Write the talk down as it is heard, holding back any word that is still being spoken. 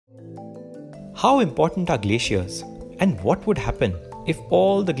How important are glaciers, and what would happen if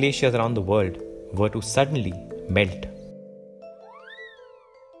all the glaciers around the world were to suddenly melt?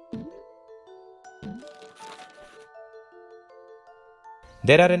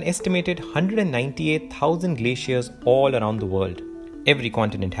 There are an estimated 198,000 glaciers all around the world. Every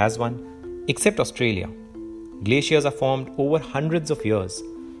continent has one, except Australia. Glaciers are formed over hundreds of years,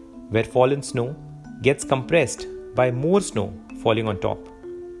 where fallen snow gets compressed by more snow falling on top.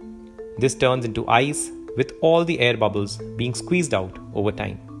 This turns into ice, with all the air bubbles being squeezed out over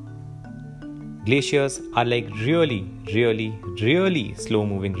time. Glaciers are like really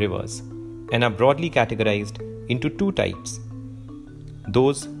slow-moving rivers and are broadly categorized into two types.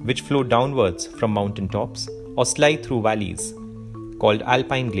 Those which flow downwards from mountain tops or slide through valleys, called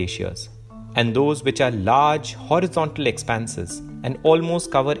alpine glaciers, and those which are large horizontal expanses and almost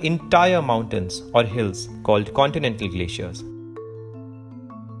cover entire mountains or hills, called continental glaciers.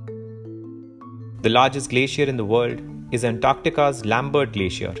 The largest glacier in the world is Antarctica's Lambert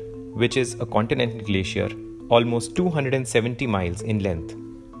Glacier, which is a continental glacier almost 270 miles in length.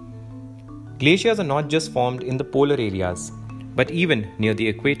 Glaciers are not just formed in the polar areas, but even near the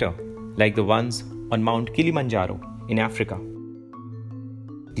equator, like the ones on Mount Kilimanjaro in Africa.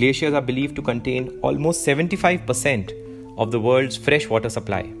 Glaciers are believed to contain almost 75% of the world's fresh water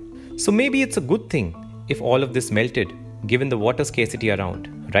supply. So maybe it's a good thing if all of this melted, given the water scarcity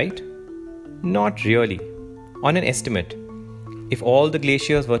around, right? Not really. On an estimate, if all the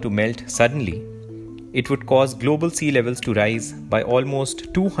glaciers were to melt suddenly, it would cause global sea levels to rise by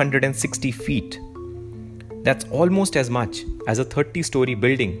almost 260 feet. That's almost as much as a 30-story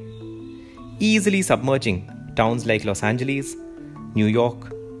building, easily submerging towns like Los Angeles, New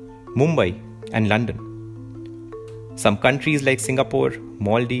York, Mumbai, and London. Some countries like Singapore,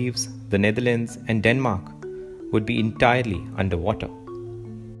 Maldives, the Netherlands, and Denmark would be entirely underwater.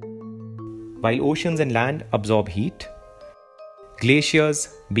 While oceans and land absorb heat, glaciers,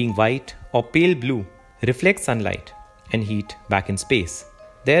 being white or pale blue, reflect sunlight and heat back in space,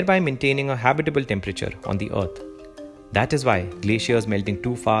 thereby maintaining a habitable temperature on the Earth. That is why glaciers melting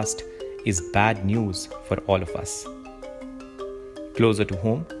too fast is bad news for all of us. Closer to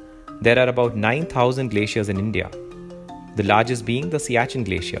home, there are about 9,000 glaciers in India, the largest being the Urchin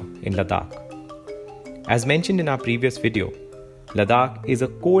Glacier in Ladakh. As mentioned in our previous video, Ladakh is a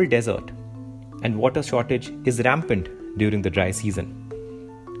cold desert and water shortage is rampant during the dry season.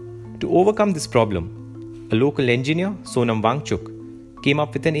 To overcome this problem, a local engineer, Sonam Wangchuk, came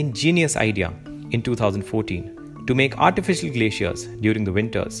up with an ingenious idea in 2014 to make artificial glaciers during the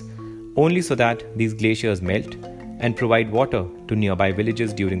winters, only so that these glaciers melt and provide water to nearby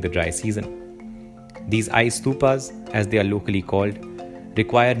villages during the dry season. These ice stupas, as they are locally called,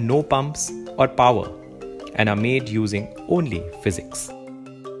 require no pumps or power and are made using only physics.